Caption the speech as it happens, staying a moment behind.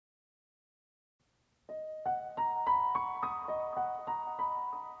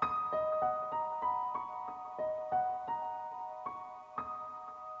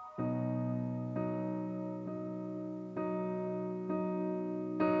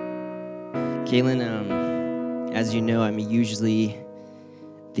Kaylyn, as you know, I'm usually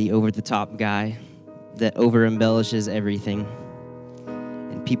the over-the-top guy that over-embellishes everything.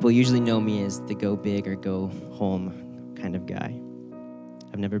 And people usually know me as the go big or go home kind of guy.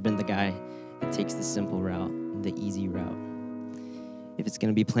 I've never been the guy that takes the simple route, the easy route. If it's going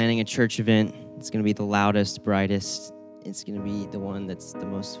to be planning a church event, it's going to be the loudest, brightest. It's going to be the one that's the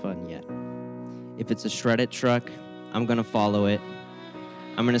most fun yet. If it's a shredded truck, I'm going to follow it.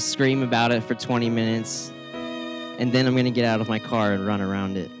 I'm going to scream about it for 20 minutes, and then I'm going to get out of my car and run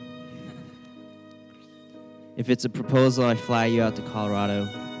around it. If it's a proposal, I fly you out to Colorado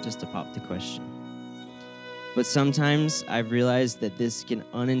just to pop the question. But sometimes I've realized that this can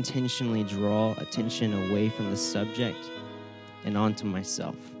unintentionally draw attention away from the subject and onto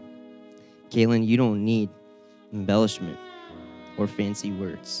myself. Kaylyn, you don't need embellishment or fancy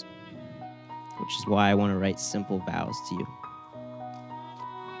words, which is why I want to write simple vows to you.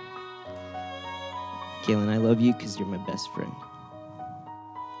 Kaylyn, I love you because you're my best friend.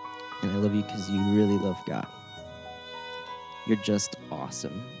 And I love you because you really love God. You're just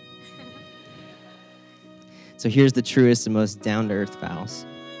awesome. So here's the truest and most down-to-earth vows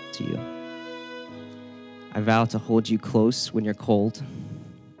to you. I vow to hold you close when you're cold.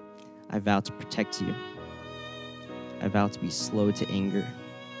 I vow to protect you. I vow to be slow to anger.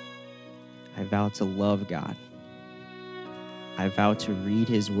 I vow to love God. I vow to read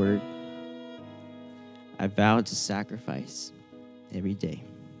His word. I vow to sacrifice every day.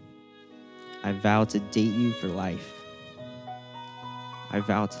 I vow to date you for life. I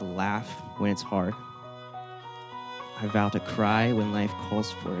vow to laugh when it's hard. I vow to cry when life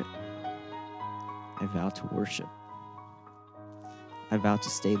calls for it. I vow to worship. I vow to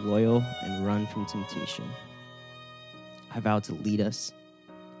stay loyal and run from temptation. I vow to lead us.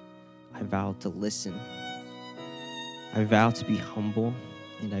 I vow to listen. I vow to be humble,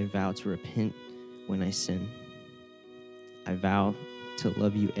 and I vow to repent when I sin. I vow to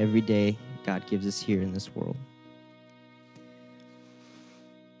love you every day God gives us here in this world.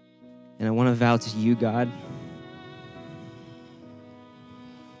 And I want to vow to you, God,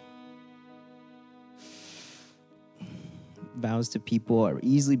 vows to people are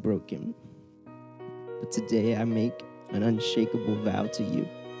easily broken, but today I make an unshakable vow to you.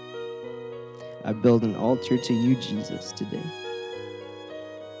 I build an altar to you, Jesus, today.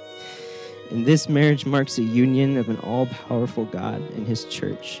 And this marriage marks a union of an all-powerful God and His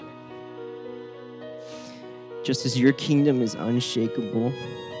church. Just as your kingdom is unshakable,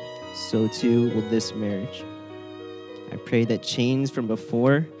 so too will this marriage. I pray that chains from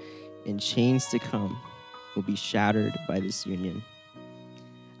before and chains to come will be shattered by this union.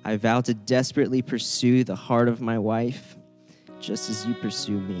 I vow to desperately pursue the heart of my wife, just as you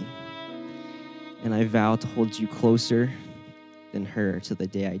pursue me. And I vow to hold you closer than her till the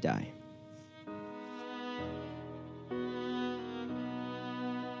day I die.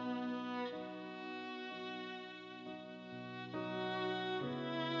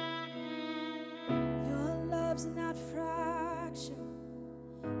 Your love's not fraction,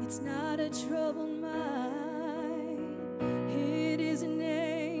 it's not a troubled mind. It isn't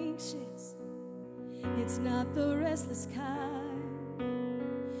anxious, it's not the restless kind.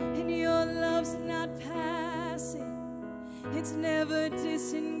 And your love's not passive, it's never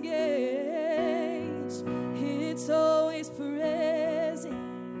disengaged, it's always present,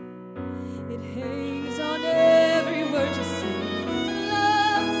 it hangs on every word you say.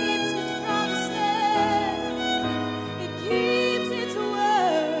 Love keeps its promises, it keeps its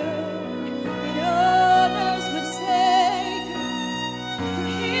word, it honors what's sacred,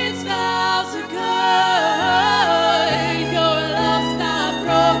 for its vows are good.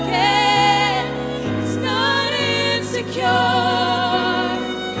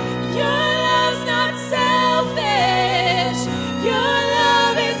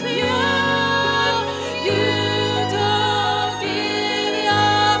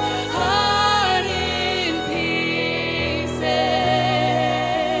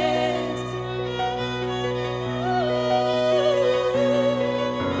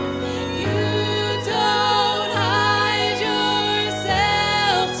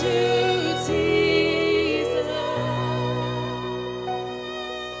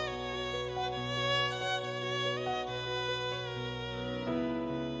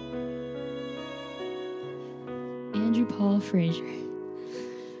 Frazier.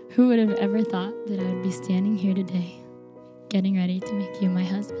 Who would have ever thought that I would be standing here today, getting ready to make you my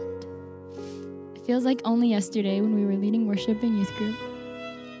husband? It feels like only yesterday when we were leading worship in youth group,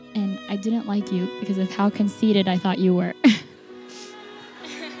 and I didn't like you because of how conceited I thought you were.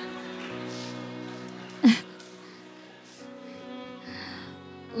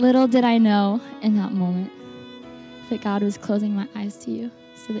 Little did I know in that moment that God was closing my eyes to you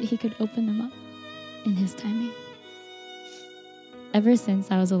so that he could open them up in his timing. Ever since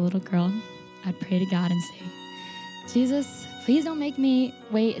I was a little girl, I'd pray to God and say, Jesus, please don't make me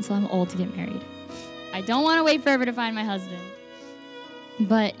wait until I'm old to get married. I don't want to wait forever to find my husband.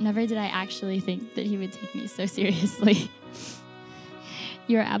 But never did I actually think that he would take me so seriously.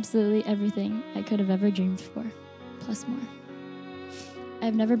 You are absolutely everything I could have ever dreamed for, plus more.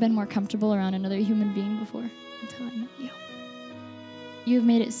 I've never been more comfortable around another human being before until I met you. You have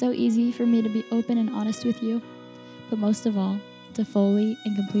made it so easy for me to be open and honest with you, but most of all, to fully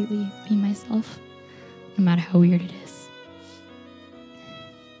and completely be myself, no matter how weird it is.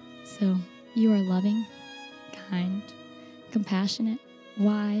 So, you are loving, kind, compassionate,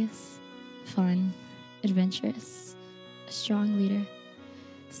 wise, fun, adventurous, a strong leader,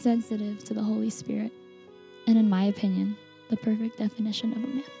 sensitive to the Holy Spirit, and in my opinion, the perfect definition of a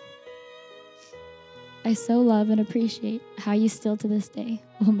man. I so love and appreciate how you still to this day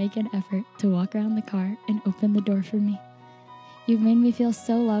will make an effort to walk around the car and open the door for me. You've made me feel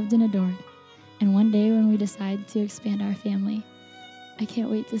so loved and adored, and one day when we decide to expand our family, I can't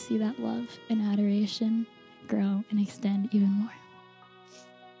wait to see that love and adoration grow and extend even more.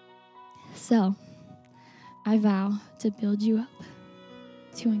 So, I vow to build you up,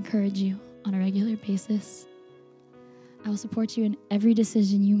 to encourage you on a regular basis. I will support you in every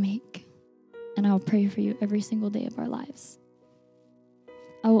decision you make, and I will pray for you every single day of our lives.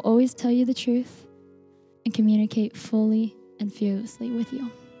 I will always tell you the truth and communicate fully and fearlessly with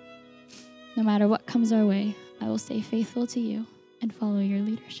you. No matter what comes our way, I will stay faithful to you and follow your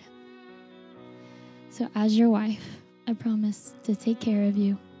leadership. So as your wife, I promise to take care of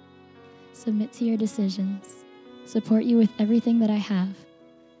you, submit to your decisions, support you with everything that I have,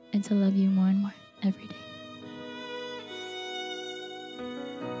 and to love you more and more every day.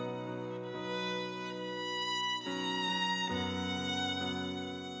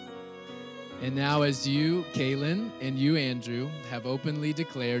 And now as you, Kaylyn, and you, Andrew, have openly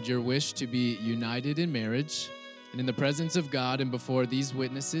declared your wish to be united in marriage, and in the presence of God and before these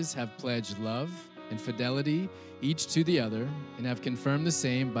witnesses have pledged love and fidelity each to the other, and have confirmed the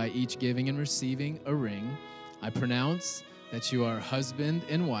same by each giving and receiving a ring, I pronounce that you are husband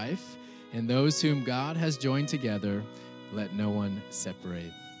and wife, and those whom God has joined together, let no one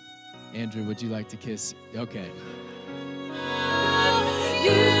separate. Andrew, would you like to kiss? Okay.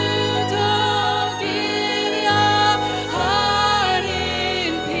 You